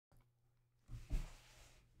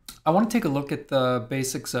I want to take a look at the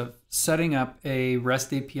basics of setting up a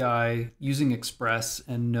REST API using Express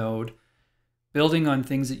and Node, building on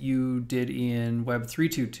things that you did in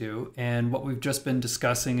WEB422 and what we've just been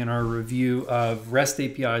discussing in our review of REST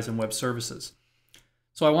APIs and web services.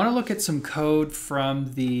 So I want to look at some code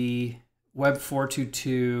from the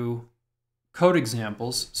WEB422 code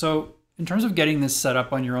examples. So in terms of getting this set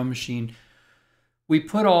up on your own machine, we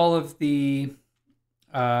put all of the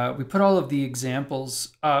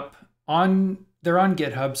examples up on, they're on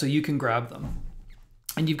GitHub, so you can grab them.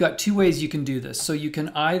 And you've got two ways you can do this. So you can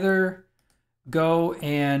either go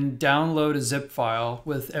and download a zip file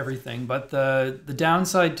with everything, but the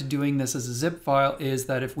downside to doing this as a zip file is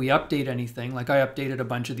that if we update anything, like I updated a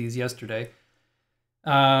bunch of these yesterday,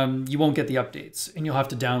 you won't get the updates and you'll have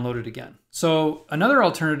to download it again. So another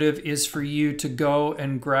alternative is for you to go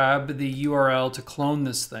and grab the URL to clone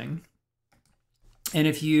this thing. And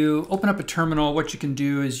if you open up a terminal, what you can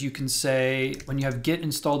do is you can say, when you have Git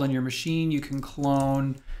installed on your machine, you can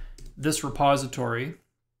clone this repository.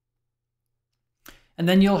 And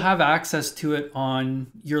then you'll have access to it on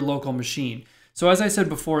your local machine. So as I said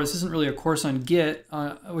before, this isn't really a course on Git,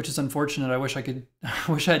 which is unfortunate. I wish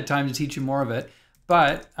I had time to teach you more of it.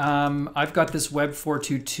 But I've got this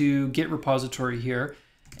WEB422 Git repository here,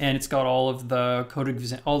 and it's got all of the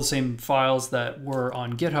code, all the same files that were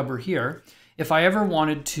on GitHub are here. If I ever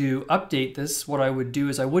wanted to update this, what I would do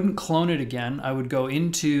is I wouldn't clone it again. I would go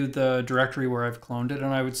into the directory where I've cloned it,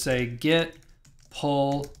 and I would say git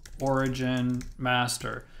pull origin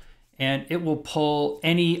master, and it will pull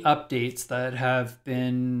any updates that have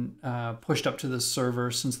been pushed up to the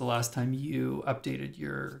server since the last time you updated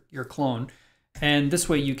your clone. And this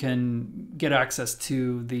way you can get access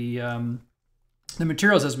to the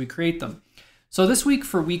materials as we create them. So this week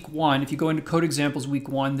for week one, if you go into code examples week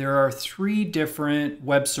one, there are 3 different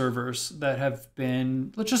web servers that have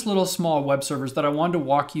been just little small web servers that I wanted to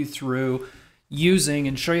walk you through using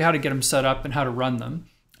and show you how to get them set up and how to run them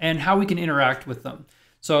and how we can interact with them.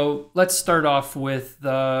 So let's start off with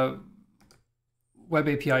the Web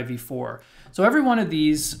API v4. So every one of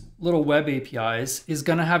these little web APIs is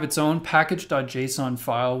going to have its own package.json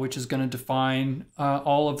file, which is going to define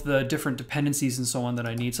all of the different dependencies and so on that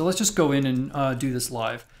I need. So let's just go in and do this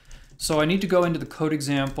live. So I need to go into the code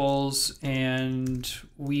examples and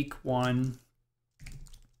week 1.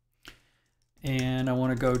 And I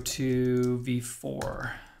want to go to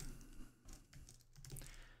v4.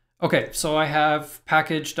 Okay, so I have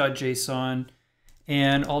package.json.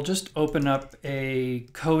 And I'll just open up a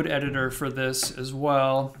code editor for this as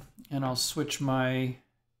well. And I'll switch my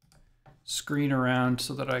screen around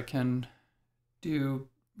so that I can do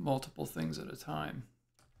multiple things at a time.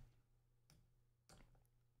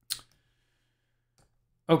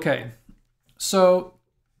 Okay, so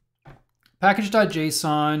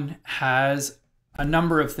package.json has a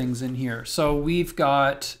number of things in here. So we've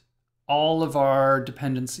got all of our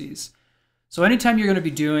dependencies. So anytime you're going to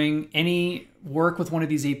be doing any work with one of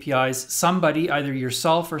these APIs, somebody, either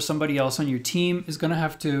yourself or somebody else on your team, is going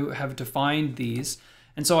to have defined these.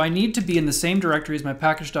 And so I need to be in the same directory as my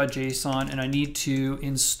package.json, and I need to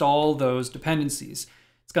install those dependencies.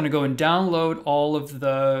 It's going to go and download all of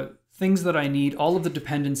the things that I need, all of the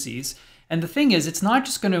dependencies. And the thing is, it's not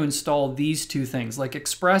just going to install these 2 things, like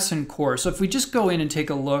Express and Core. So if we just go in and take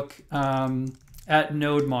a look at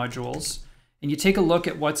Node modules, and you take a look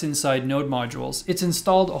at what's inside Node modules, it's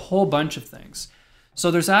installed a whole bunch of things.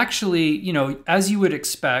 So there's actually, as you would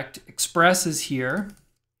expect, Express is here,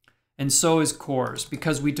 and so is Cores,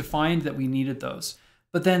 because we defined that we needed those.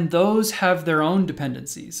 But then those have their own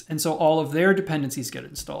dependencies, and so all of their dependencies get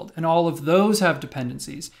installed, and all of those have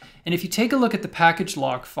dependencies. And if you take a look at the package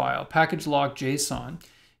lock file, package lock.json,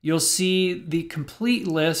 you'll see the complete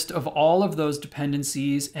list of all of those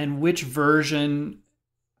dependencies and which version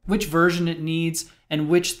it needs and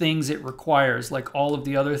which things it requires, like all of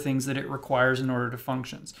the other things that it requires in order to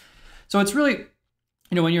function. So it's really,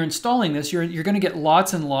 when you're installing this, you're going to get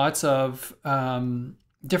lots and lots of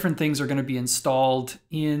different things are going to be installed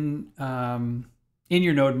in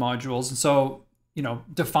your Node modules. And so,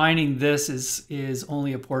 defining this is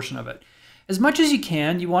only a portion of it. As much as you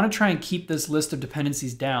can, you want to try and keep this list of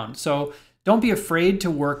dependencies down. So don't be afraid to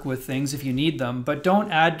work with things if you need them, but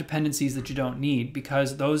don't add dependencies that you don't need,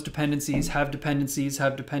 because those dependencies have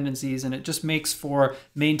dependencies, and it just makes for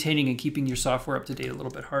maintaining and keeping your software up to date a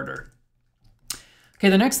little bit harder. Okay,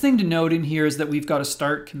 the next thing to note in here is that we've got a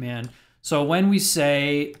start command. So when we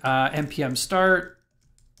say npm start,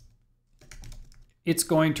 it's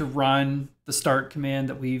going to run the start command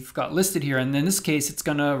that we've got listed here. And in this case, it's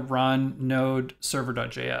going to run node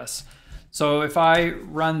server.js. So if I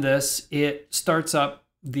run this, it starts up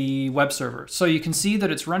the web server. So you can see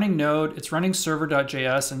that it's running Node, it's running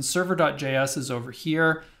server.js, and server.js is over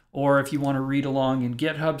here. Or if you want to read along in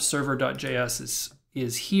GitHub, server.js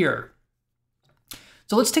is here.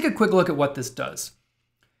 So let's take a quick look at what this does.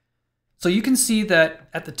 So you can see that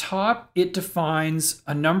at the top, it defines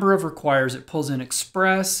a number of requires. It pulls in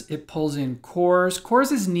Express, it pulls in CORS.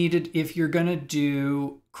 CORS is needed if you're going to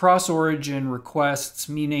do cross-origin requests,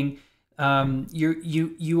 meaning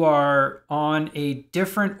you are on a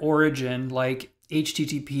different origin, like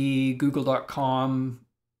HTTP, google.com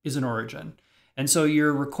is an origin. And so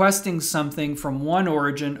you're requesting something from one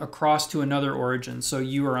origin across to another origin. So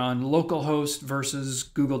you are on localhost versus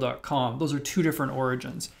google.com. Those are two different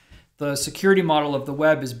origins. The security model of the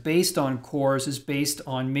web is based on CORS, is based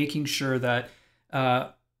on making sure that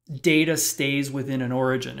data stays within an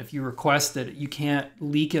origin. If you request it, you can't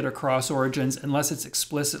leak it across origins unless it's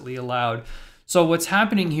explicitly allowed. So what's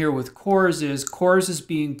happening here with CORS is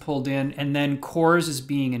being pulled in, and then CORS is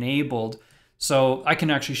being enabled. So I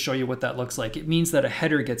can actually show you what that looks like. It means that a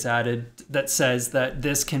header gets added that says that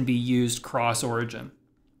this can be used cross-origin.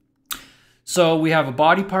 So we have a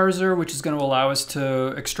body parser, which is going to allow us to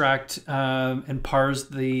extract and parse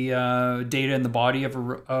the data in the body of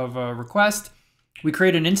a request. We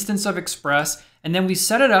create an instance of Express, and then we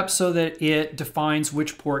set it up so that it defines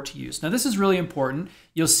which port to use. Now this is really important.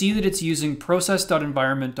 You'll see that it's using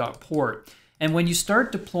process.environment.port. And when you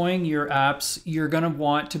start deploying your apps, you're going to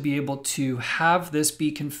want to be able to have this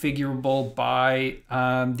be configurable by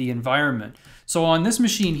the environment. So on this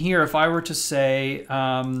machine here, if I were to say,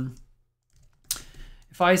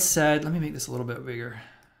 if I said, let me make this a little bit bigger.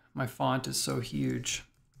 My font is so huge.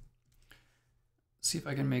 See if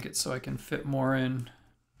I can make it so I can fit more in.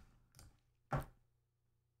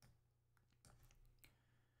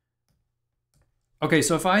 Okay,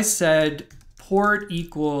 so if I said port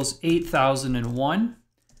equals 8001,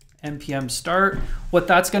 npm start, what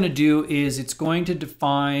that's going to do is it's going to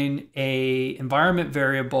define a environment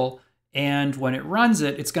variable, and when it runs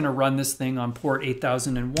it, it's going to run this thing on port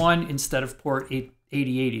 8001 instead of port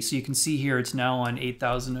 8080. So you can see here it's now on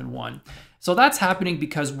 8001. So that's happening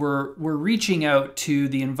because we're reaching out to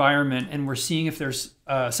the environment and we're seeing if there's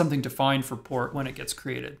something defined for port when it gets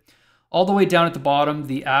created. All the way down at the bottom,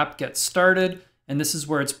 the app gets started, and this is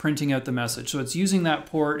where it's printing out the message. So it's using that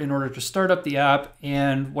port in order to start up the app,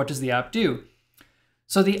 and what does the app do?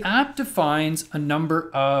 So the app defines a number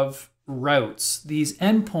of routes, these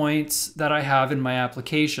endpoints that I have in my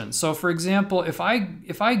application. So for example, if I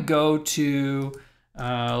go to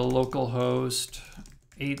localhost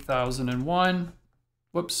 8001,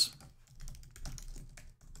 whoops.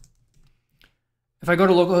 If I go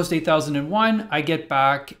to localhost 8001, I get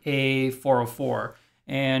back a 404.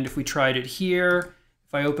 And if we tried it here,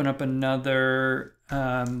 if I open up another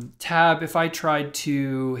tab, if I tried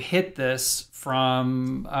to hit this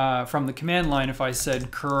from the command line, if I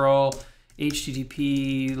said curl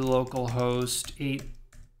http localhost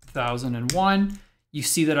 8001, you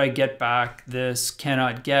see that I get back this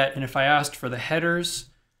cannot get. And if I asked for the headers,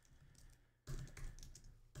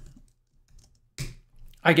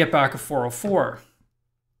 I get back a 404.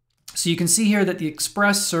 So you can see here that the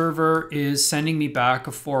Express server is sending me back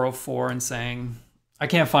a 404 and saying, I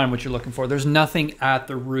can't find what you're looking for. There's nothing at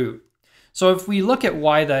the root. So if we look at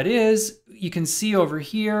why that is, you can see over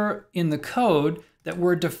here in the code that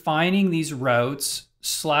we're defining these routes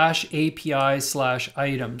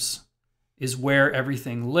 /API/items is where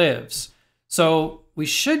everything lives. So we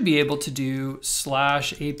should be able to do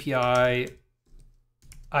 /API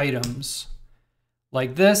items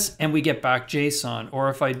like this, and we get back JSON. Or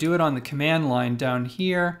if I do it on the command line down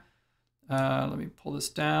here, let me pull this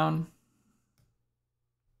down.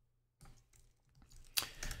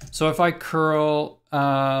 So if I curl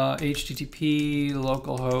HTTP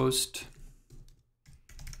localhost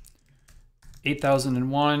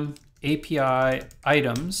 8001 API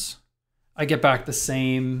items, I get back the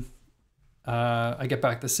same. I get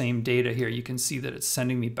back the same data here. You can see that it's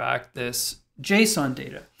sending me back this JSON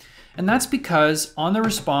data. And that's because on the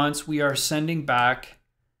response, we are sending back,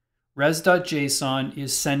 res.json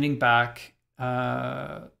is sending back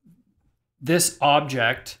this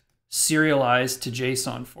object serialized to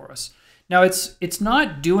JSON for us. Now it's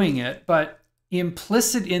not doing it, but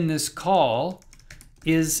implicit in this call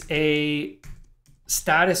is a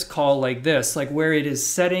status call like this, like where it is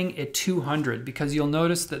setting at 200, because you'll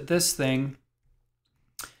notice that this thing,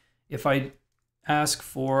 if I ask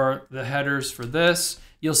for the headers for this,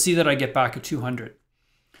 you'll see that I get back a 200.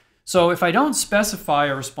 So if I don't specify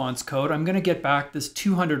a response code, I'm going to get back this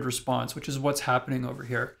 200 response, which is what's happening over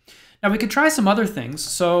here. Now we could try some other things.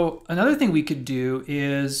 So another thing we could do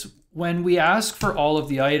is when we ask for all of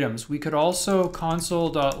the items, we could also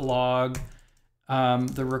console.log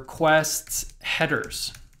the request's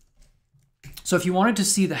headers. So if you wanted to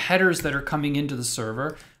see the headers that are coming into the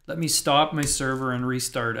server, let me stop my server and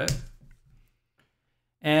restart it.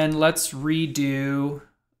 And let's redo,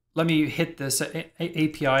 let me hit this API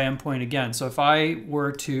endpoint again. So if I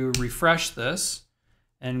were to refresh this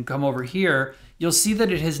and come over here, you'll see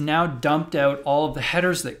that it has now dumped out all of the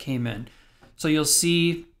headers that came in. So you'll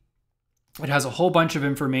see it has a whole bunch of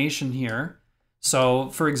information here. So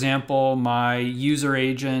for example, my user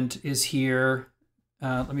agent is here.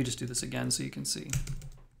 Let me just do this again so you can see.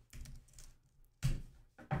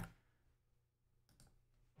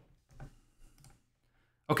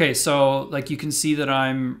 Okay, so like you can see that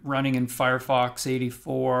I'm running in Firefox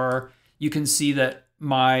 84. You can see that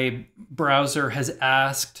my browser has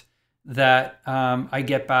asked that I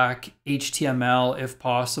get back HTML if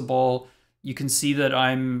possible. You can see that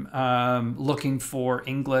I'm looking for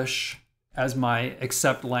English as my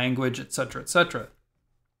accept language, etc., etc.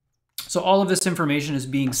 So all of this information is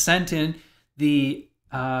being sent in. The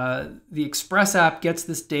Express app gets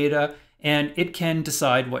this data and it can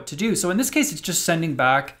decide what to do. So in this case, it's just sending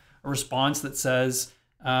back a response that says,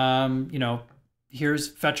 you know, here's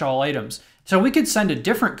fetch all items. So we could send a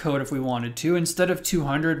different code if we wanted to. Instead of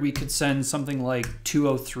 200, we could send something like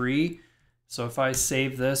 203. So if I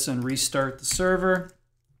save this and restart the server,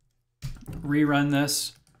 rerun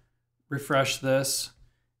this, refresh this,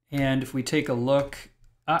 and if we take a look,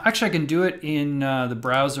 actually I can do it in the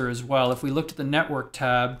browser as well. If we looked at the network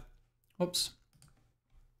tab, whoops.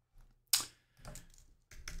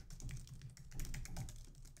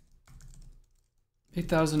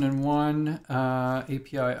 8001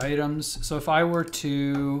 API items. So if I were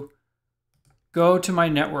to go to my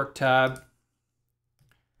network tab,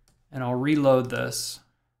 and I'll reload this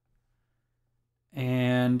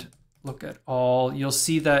and look at all, you'll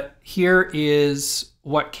see that here is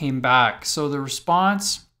what came back. So the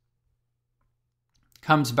response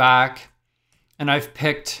comes back and I've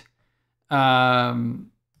picked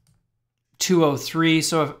 203.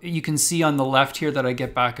 So if you can see on the left here that I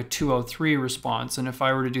get back a 203 response. And if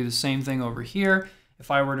I were to do the same thing over here, if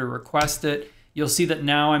I were to request it, you'll see that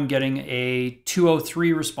now I'm getting a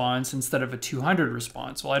 203 response instead of a 200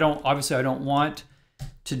 response. Well, obviously I don't want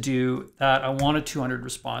to do that. I want a 200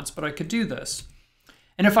 response, but I could do this.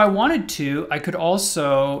 And if I wanted to, I could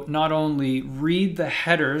also not only read the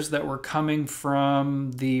headers that were coming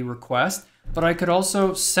from the request, but I could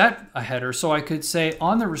also set a header. So I could say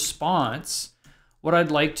on the response, what I'd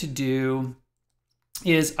like to do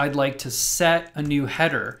is I'd like to set a new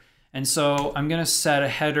header. And so I'm going to set a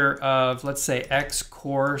header of, let's say, X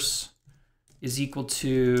course is equal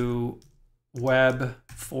to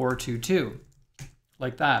WEB422,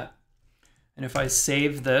 like that. And if I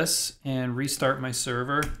save this and restart my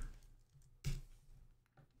server,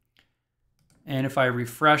 and if I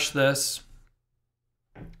refresh this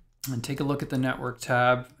and take a look at the network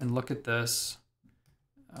tab and look at this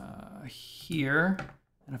here,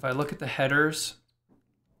 and if I look at the headers,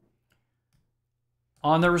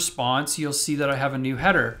 on the response, you'll see that I have a new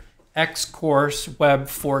header, X course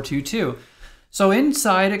WEB422. So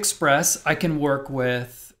inside Express, I can work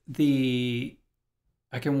with the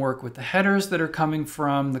headers that are coming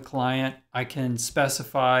from the client. I can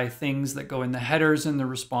specify things that go in the headers in the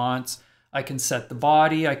response. I can set the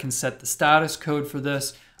body. I can set the status code for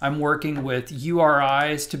this. I'm working with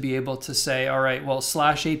URIs to be able to say, all right, well,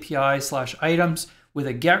 /API/items with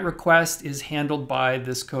a GET request is handled by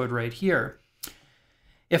this code right here.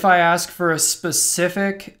 If I ask for a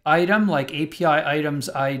specific item like API items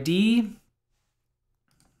ID,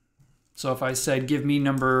 so if I said, give me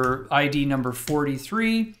ID number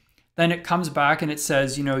 43, then it comes back and it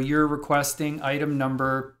says, you know, you're requesting item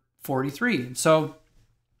number 43. So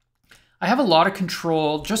I have a lot of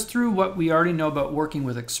control just through what we already know about working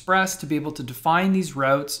with Express to be able to define these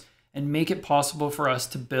routes and make it possible for us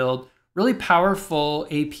to build really powerful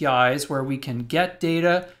APIs where we can get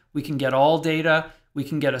data, we can get all data, we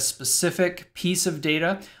can get a specific piece of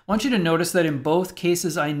data. I want you to notice that in both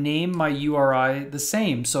cases, I name my URI the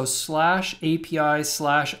same. So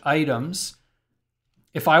 /API/items.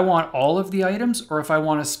 If I want all of the items or if I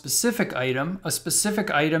want a specific item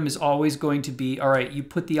is always going to be, all right, you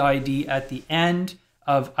put the ID at the end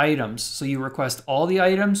of items. So you request all the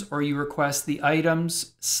items or you request the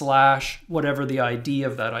items / whatever the ID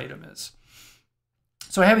of that item is.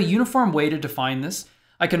 So I have a uniform way to define this.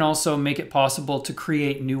 I can also make it possible to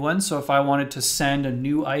create new ones. So if I wanted to send a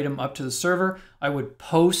new item up to the server, I would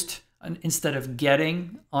post instead of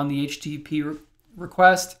getting on the HTTP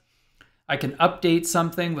request. I can update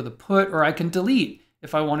something with a put, or I can delete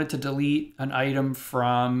If I wanted to delete an item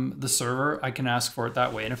from the server, I can ask for it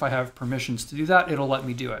that way. And if I have permissions to do that, it'll let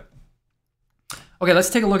me do it. Okay, let's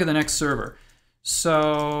take a look at the next server.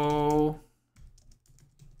 So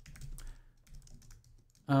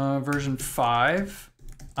version 5,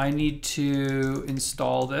 I need to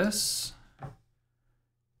install this.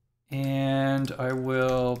 And I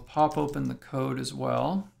will pop open the code as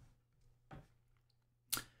well.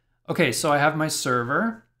 Okay, so I have my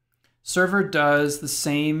server. Server does the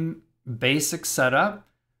same basic setup.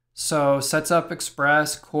 So sets up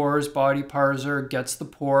Express, cores, body parser, gets the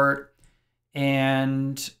port.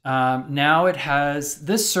 And now it has,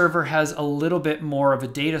 this server has a little bit more of a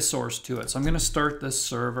data source to it. So I'm going to start this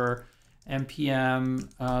server, npm,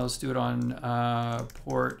 let's do it on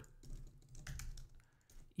port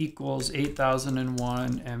equals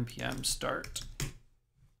 8001 npm start.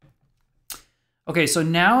 Okay, so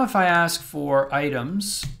now if I ask for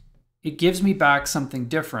items, it gives me back something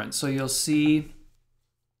different. So you'll see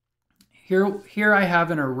here I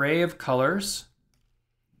have an array of colors.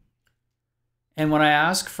 And when I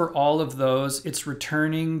ask for all of those, it's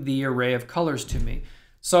returning the array of colors to me.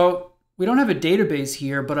 So we don't have a database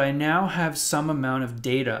here, but I now have some amount of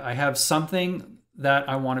data. I have something that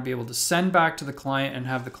I want to be able to send back to the client and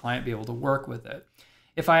have the client be able to work with it.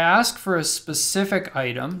 If I ask for a specific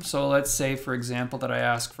item, so let's say, for example, that I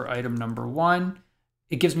ask for item number 1,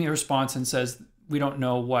 it gives me a response and says, we don't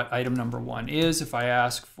know what item number 1 is. If I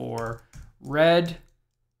ask for red,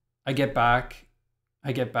 I get back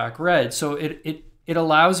red. So it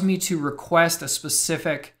allows me to request a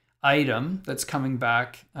specific item that's coming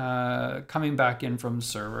back in from the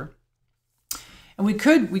server. And we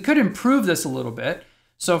could improve this a little bit.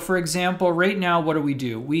 So for example, right now, what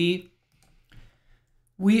do?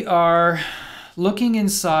 We are looking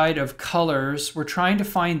inside of colors. We're trying to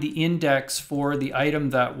find the index for the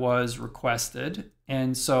item that was requested.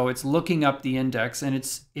 And so it's looking up the index, and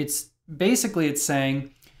it's basically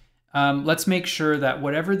saying, let's make sure that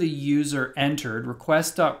whatever the user entered,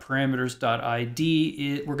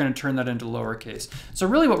 request.parameters.id, we're going to turn that into lowercase. So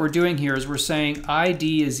really what we're doing here is we're saying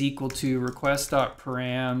id is equal to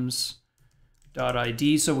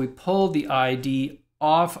request.params.id. So we pull the id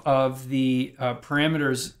off of the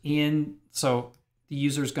parameters in, so the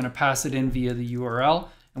user is going to pass it in via the URL,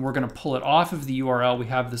 and we're going to pull it off of the URL. We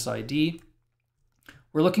have this id.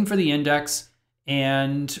 We're looking for the index,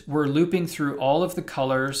 and we're looping through all of the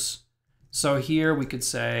colors. So here we could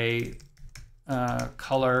say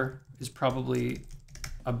color is probably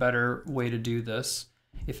a better way to do this.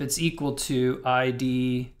 If it's equal to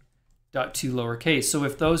id.to lowercase. So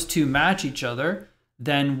if those two match each other,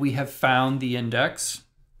 then we have found the index.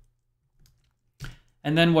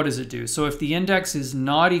 And then what does it do? So if the index is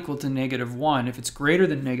not equal to -1, if it's greater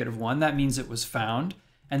than -1, that means it was found.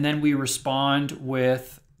 And then we respond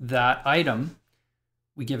with that item.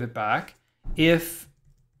 We give it back. If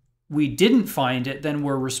we didn't find it, then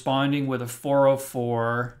we're responding with a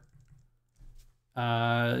 404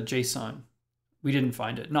 JSON. We didn't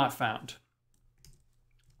find it, not found.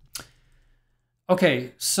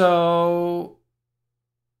 Okay, so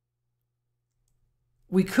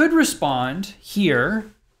we could respond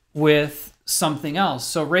here with something else.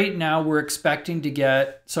 So right now we're expecting to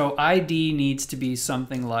get, so ID needs to be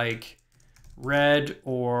something like red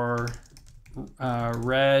or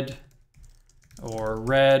red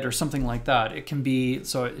or something like that. It can be,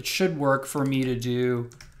 so it should work for me to do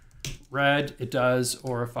red, it does,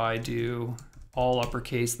 or if I do all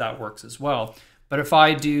uppercase, that works as well. But if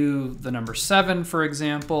I do the number 7, for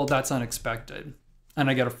example, that's unexpected, and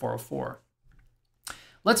I get a 404.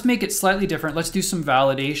 Let's make it slightly different. Let's do some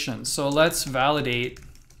validation. So let's validate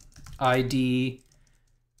ID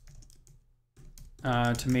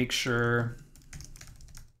to make sure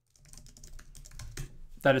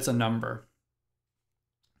that it's a number.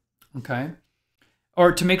 Okay,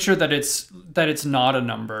 or to make sure that it's not a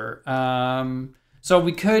number. So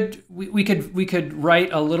we could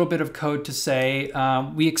write a little bit of code to say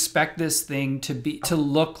we expect this thing to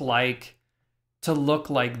look like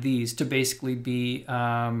these, to basically be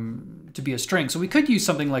a string. So we could use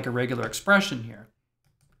something like a regular expression here.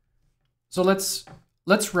 So let's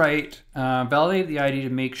write validate the ID to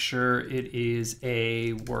make sure it is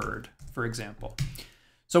a word, for example.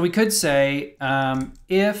 So we could say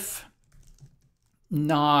if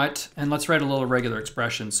not, and let's write a little regular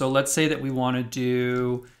expression. So let's say that we want to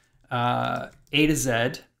do A to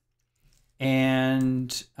Z,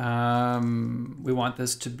 and we want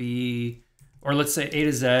this to be, or let's say A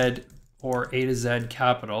to Z or A to Z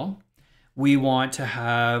capital. We want to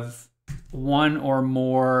have one or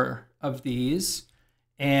more of these,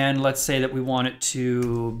 And let's say that we want it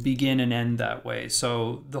to begin and end that way.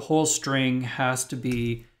 So the whole string has to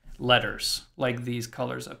be letters, like these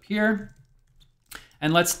colors up here.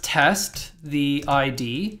 And let's test the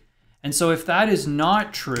ID. And so if that is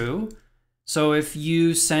not true, so if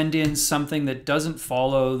you send in something that doesn't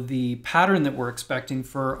follow the pattern that we're expecting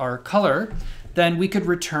for our color, then we could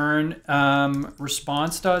return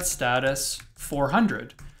response.status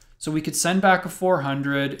 400. So we could send back a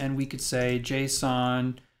 400 and we could say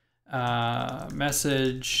JSON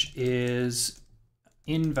message is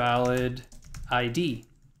invalid ID.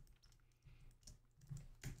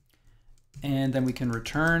 And then we can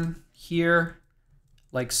return here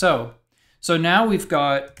like so. So now we've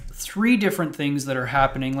got 3 different things that are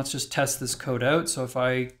happening. Let's just test this code out. So if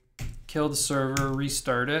I kill the server,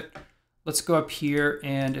 restart it, let's go up here,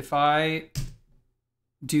 and if I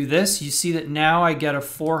do this, you see that now I get a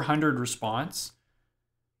 400 response.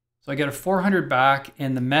 So I get a 400 back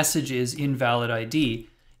and the message is invalid ID.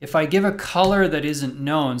 If I give a color that isn't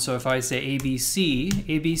known, so if I say ABC,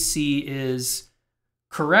 ABC is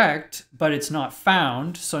correct, but it's not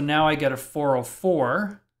found. So now I get a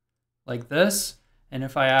 404 like this. And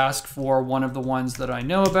if I ask for one of the ones that I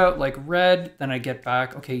know about, like red, then I get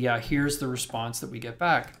back, okay, yeah, here's the response that we get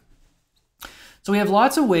back. So we have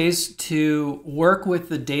lots of ways to work with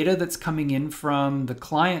the data that's coming in from the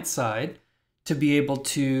client side to be able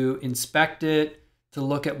to inspect it, to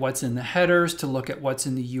look at what's in the headers, to look at what's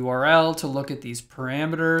in the URL, to look at these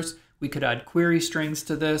parameters. We could add query strings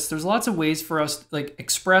to this. There's lots of ways for us, like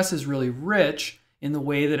Express is really rich in the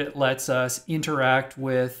way that it lets us interact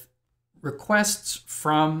with requests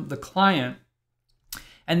from the client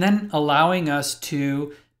and then allowing us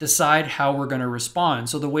to decide how we're going to respond.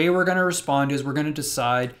 So the way we're going to respond is we're going to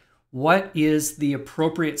decide what is the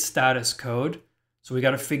appropriate status code. So we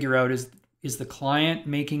got to figure out, is the client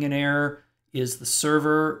making an error? Is the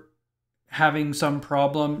server having some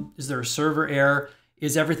problem? Is there a server error?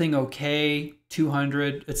 Is everything okay?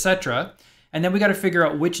 200, etc. And then we got to figure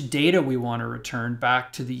out which data we want to return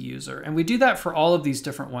back to the user. And we do that for all of these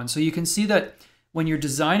different ones. So you can see that when you're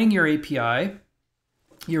designing your API,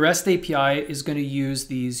 your REST API is going to use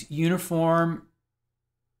these uniform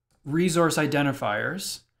resource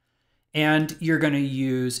identifiers, and you're going to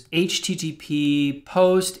use HTTP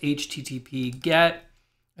post, HTTP get,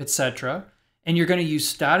 etc. And you're going to use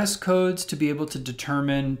status codes to be able to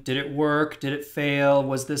determine, did it work? Did it fail?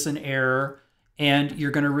 Was this an error? And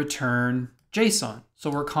you're going to return JSON.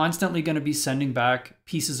 So we're constantly going to be sending back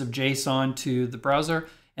pieces of JSON to the browser,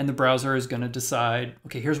 and the browser is going to decide,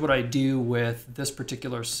 okay, here's what I do with this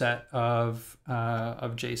particular set of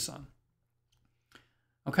JSON.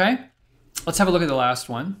 Okay, let's have a look at the last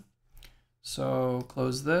one. So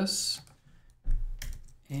close this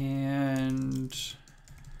and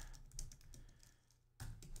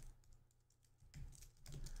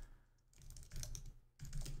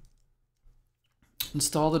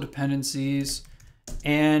install the dependencies.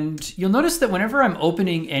 And you'll notice that whenever I'm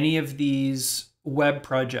opening any of these web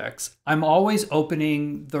projects, I'm always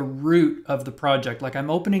opening the root of the project. Like I'm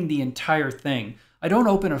opening the entire thing. I don't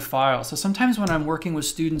open a file. So sometimes when I'm working with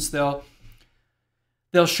students, they'll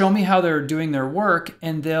show me how they're doing their work,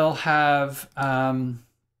 and they'll have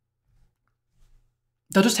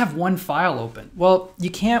they'll just have one file open. Well, you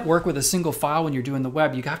can't work with a single file when you're doing the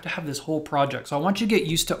web. You have to have this whole project. So I want you to get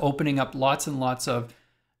used to opening up lots and lots of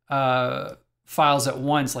files at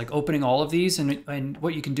once, like opening all of these. And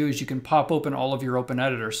what you can do is you can pop open all of your open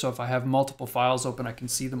editors. So if I have multiple files open, I can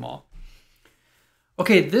see them all.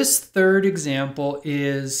 Okay, this third example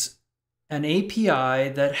is an API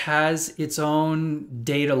that has its own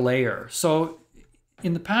data layer. So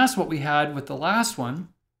in the past, what we had with the last one,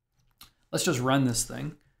 let's just run this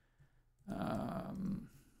thing.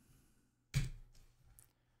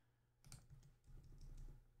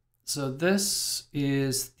 So this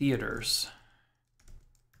is theaters.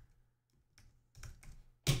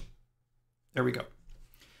 There we go.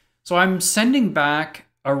 So I'm sending back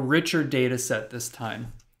a richer data set this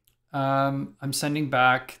time. I'm sending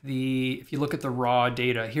back if you look at the raw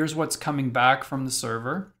data, here's what's coming back from the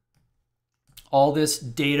server. All this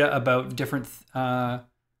data about different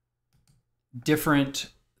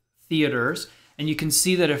theaters. And you can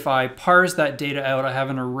see that if I parse that data out, I have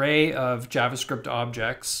an array of JavaScript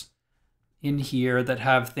objects in here that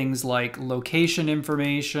have things like location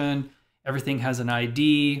information. Everything has an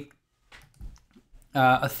ID,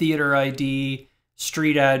 a theater ID,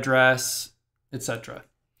 street address, etc.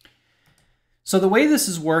 So the way this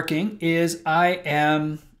is working is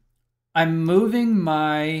I'm moving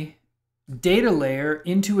my data layer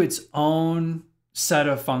into its own set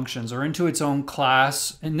of functions or into its own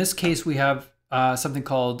class. In this case, we have something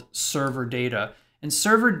called server data. And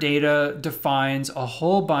server data defines a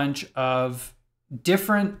whole bunch of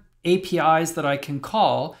different APIs that I can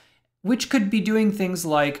call, which could be doing things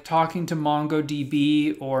like talking to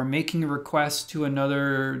MongoDB or making a request to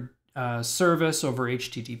another service over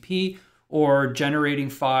HTTP, or generating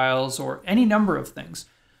files, or any number of things.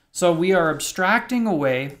 So we are abstracting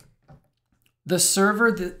away the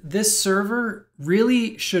server. This server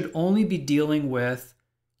really should only be dealing with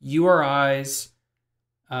URIs,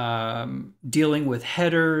 dealing with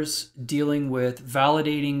headers, dealing with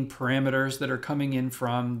validating parameters that are coming in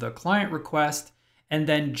from the client request, and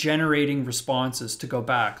then generating responses to go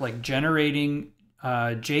back, like generating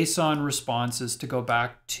JSON responses to go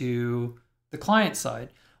back to the client side.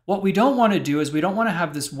 What we don't want to do is we don't want to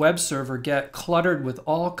have this web server get cluttered with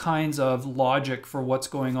all kinds of logic for what's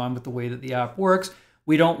going on with the way that the app works.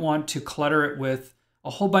 We don't want to clutter it with a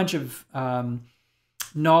whole bunch of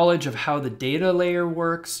knowledge of how the data layer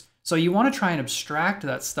works. So you want to try and abstract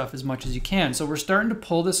that stuff as much as you can. So we're starting to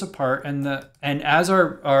pull this apart, and as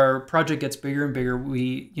our project gets bigger and bigger,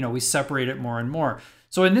 we separate it more and more.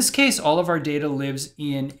 So in this case, all of our data lives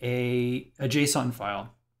in a JSON file.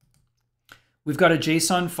 We've got a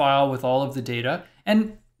JSON file with all of the data,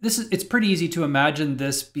 and it's pretty easy to imagine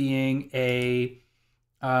this being a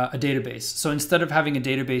database. So instead of having a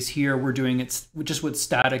database here, we're doing it just with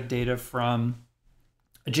static data from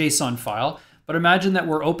a JSON file. But imagine that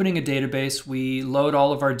we're opening a database, we load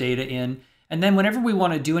all of our data in, and then whenever we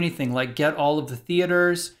want to do anything like get all of the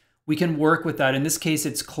theaters, we can work with that. In this case,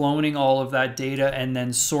 it's cloning all of that data and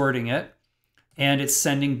then sorting it, and it's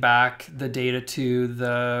sending back the data to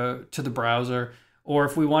the browser. Or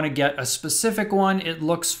if we want to get a specific one, it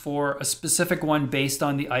looks for a specific one based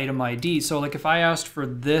on the item ID. So like if I asked for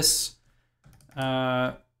this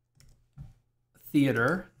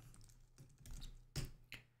theater,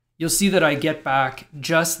 you'll see that I get back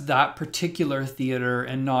just that particular theater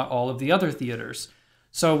and not all of the other theaters.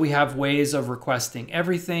 So we have ways of requesting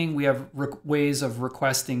everything. We have ways of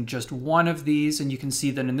requesting just one of these. And you can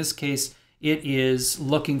see that in this case, it is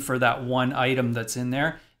looking for that one item that's in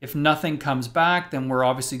there. If nothing comes back, then we're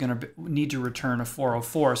obviously going to need to return a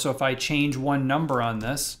 404. So if I change one number on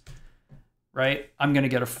this, right, I'm going to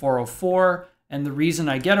get a 404. And the reason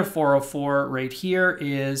I get a 404 right here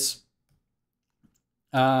is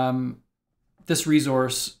this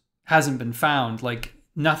resource hasn't been found, like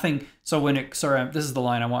nothing. So when this is the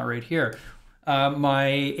line I want right here.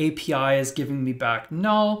 My API is giving me back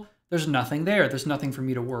null. There's nothing there. There's nothing for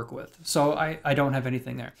me to work with. So I don't have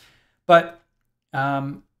anything there. But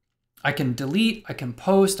I can delete, I can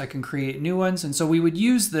post, I can create new ones. And so we would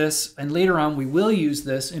use this, and later on we will use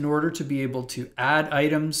this in order to be able to add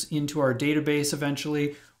items into our database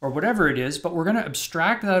eventually, or whatever it is. But we're going to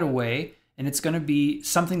abstract that away, and it's going to be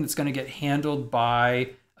something that's going to get handled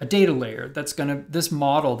by a data layer. This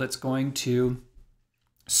model that's going to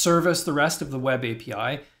service the rest of the web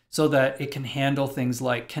API so that it can handle things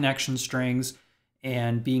like connection strings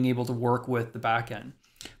and being able to work with the backend.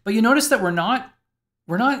 But you notice that we're not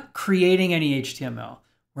creating any HTML.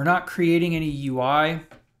 We're not creating any UI.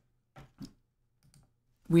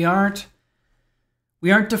 We aren't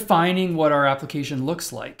defining what our application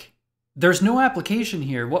looks like. There's no application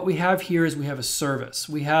here. What we have here is we have a service.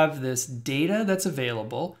 We have this data that's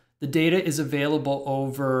available. The data is available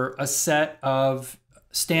over a set of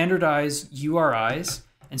standardized URIs.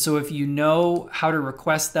 And so if you know how to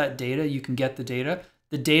request that data, you can get the data.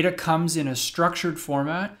 The data comes in a structured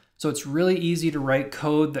format. So it's really easy to write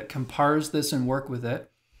code that can parse this and work with it.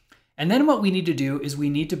 And then what we need to do is we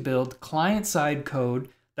need to build client-side code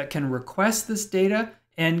that can request this data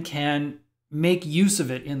and can make use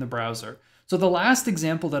of it in the browser. So the last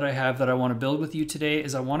example that I have that I want to build with you today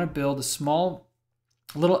is I want to build a small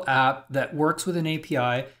little app that works with an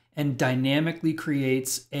API and dynamically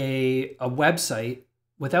creates a website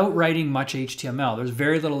without writing much HTML. There's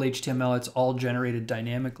very little HTML. It's all generated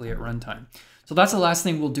dynamically at runtime. So that's the last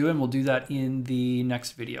thing we'll do, and we'll do that in the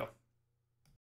next video.